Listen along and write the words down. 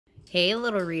Hey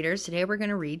little readers, today we're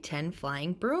going to read 10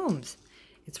 Flying Brooms.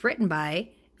 It's written by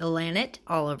Aloud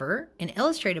Oliver and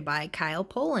illustrated by Kyle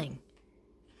Poling.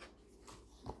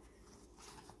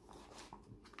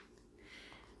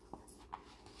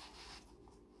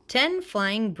 Ten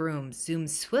flying brooms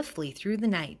zoomed swiftly through the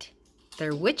night.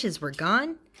 Their witches were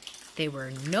gone. They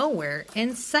were nowhere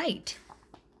in sight.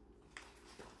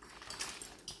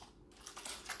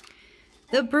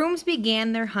 The brooms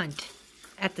began their hunt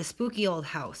at the spooky old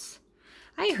house.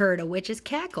 I heard a witch's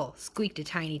cackle, squeaked a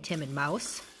tiny timid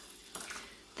mouse.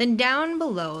 Then down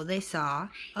below they saw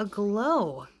a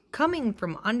glow coming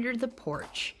from under the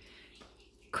porch.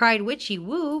 Cried Witchy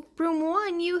Woo, Broom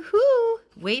 1, yoo-hoo,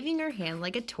 waving her hand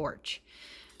like a torch.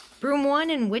 Broom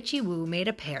 1 and Witchy Woo made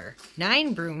a pair.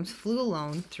 9 brooms flew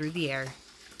alone through the air.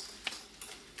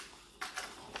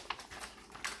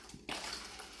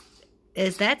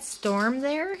 Is that Storm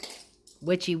there?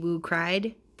 Witchy Woo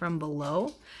cried from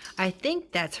below. I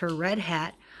think that's her red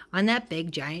hat on that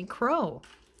big giant crow.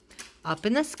 Up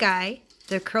in the sky,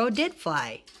 the crow did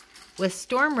fly, with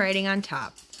Storm riding on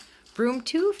top. Broom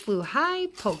 2 flew high,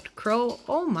 poked crow,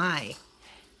 oh my,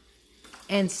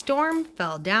 and Storm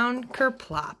fell down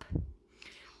kerplop.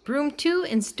 Broom 2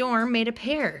 and Storm made a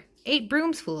pair. 8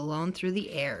 brooms flew alone through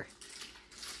the air.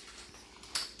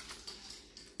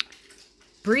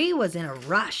 Bree was in a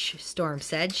rush, Storm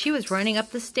said. She was running up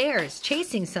the stairs,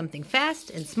 chasing something fast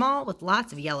and small with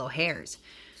lots of yellow hairs.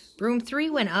 Broom 3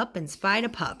 went up and spied a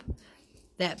pup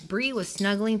that Bree was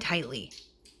snuggling tightly.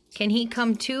 Can he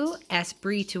come too? Asked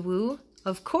Bree to Woo.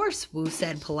 Of course, Woo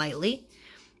said politely.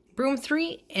 Broom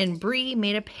 3 and Bree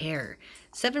made a pair.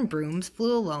 7 brooms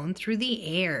flew alone through the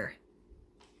air.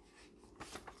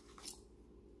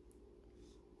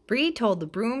 Bree told the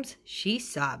brooms she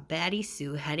saw Batty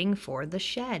Sue heading for the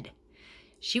shed.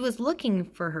 She was looking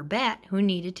for her bat who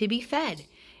needed to be fed.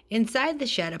 Inside the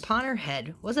shed upon her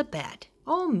head was a bat.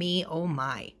 Oh me, oh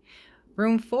my.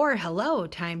 Broom 4, hello,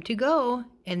 time to go.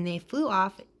 And they flew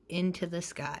off into the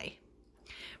sky.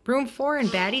 Broom 4 and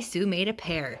Batty Sue made a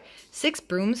pair. 6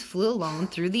 brooms flew alone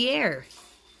through the air.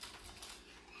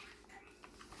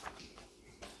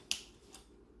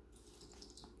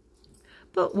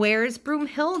 But where is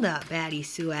Broomhilda? Batty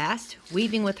Sue asked,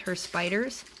 weaving with her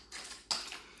spiders.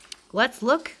 Let's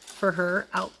look for her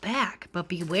out back, but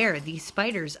beware, these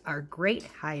spiders are great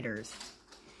hiders.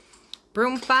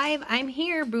 Broom 5, I'm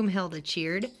here, Broomhilda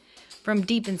cheered from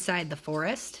deep inside the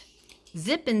forest.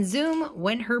 Zip and zoom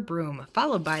went her broom,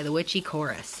 followed by the witchy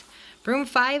chorus. Broom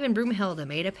 5 and Broomhilda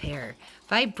made a pair.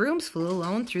 5 brooms flew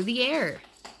alone through the air.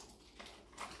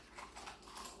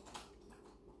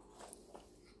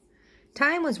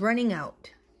 Time was running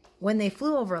out when they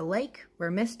flew over a lake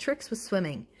where Miss Trix was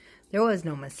swimming. There was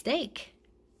no mistake.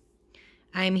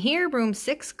 I'm here, Broom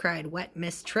 6, cried wet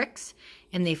Miss Trix,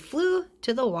 and they flew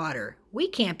to the water. We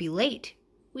can't be late.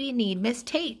 We need Miss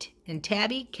Tate. And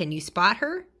Tabby, can you spot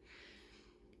her?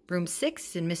 Broom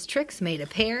 6 and Miss Trix made a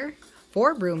pair.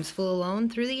 4 brooms flew alone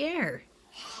through the air.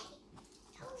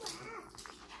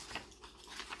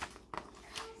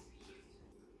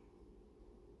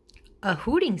 A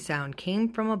hooting sound came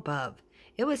from above.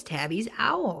 It was Tabby's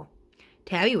owl.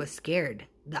 Tabby was scared,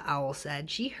 the owl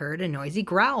said. She heard a noisy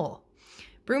growl.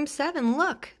 Broom 7,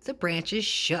 look, the branches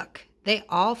shook. They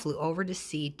all flew over to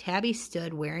see. Tabby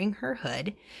stood wearing her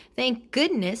hood. Thank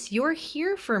goodness you're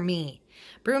here for me.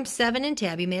 Broom 7 and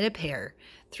Tabby made a pair.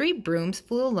 3 brooms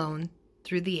flew alone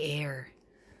through the air.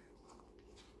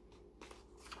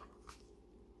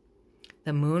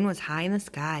 The moon was high in the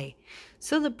sky,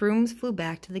 so the brooms flew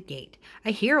back to the gate. I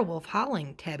hear a wolf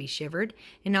howling, Tabby shivered,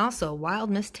 and also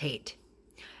wild Miss Tate.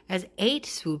 As 8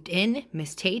 swooped in,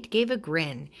 Miss Tate gave a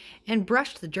grin and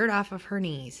brushed the dirt off of her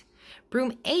knees.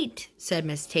 Broom 8, said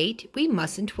Miss Tate, we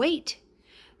mustn't wait.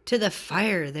 To the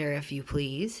fire there, if you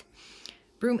please.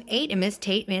 Broom 8 and Miss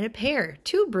Tate made a pair.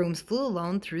 2 brooms flew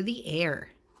alone through the air.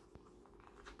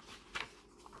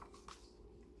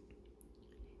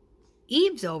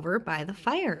 Eve's over by the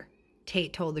fire,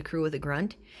 Tate told the crew with a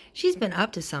grunt. She's been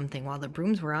up to something while the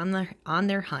brooms were on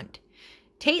their hunt.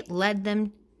 Tate led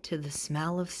them to the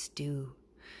smell of stew,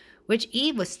 which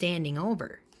Eve was standing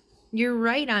over. You're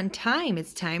right on time.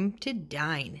 It's time to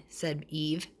dine, said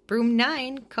Eve. Broom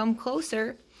 9, come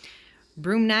closer.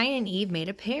 Broom 9 and Eve made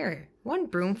a pair. 1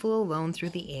 broom flew alone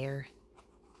through the air.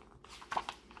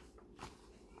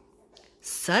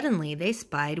 Suddenly they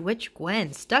spied Witch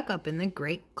Gwen stuck up in the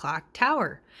great clock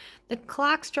tower. The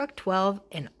clock struck 12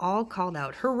 and all called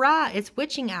out, hurrah, it's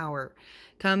witching hour.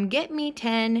 Come get me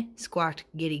 10, squawked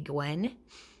Giddy Gwen.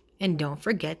 And don't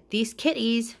forget these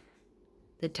kitties.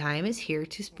 The time is here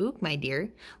to spook, my dear.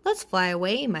 Let's fly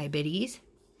away, my biddies.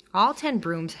 All 10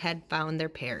 brooms had found their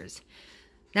pairs.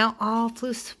 Now all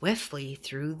flew swiftly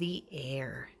through the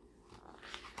air,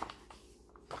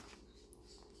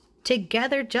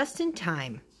 together just in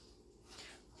time,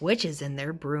 witches in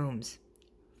their brooms,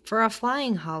 for a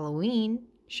flying Halloween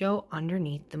show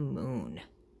underneath the moon.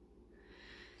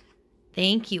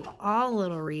 Thank you all,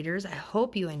 little readers. I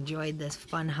hope you enjoyed this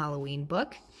fun Halloween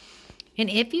book. And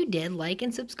if you did, like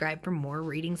and subscribe for more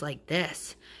readings like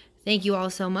this. Thank you all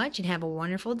so much and have a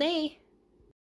wonderful day.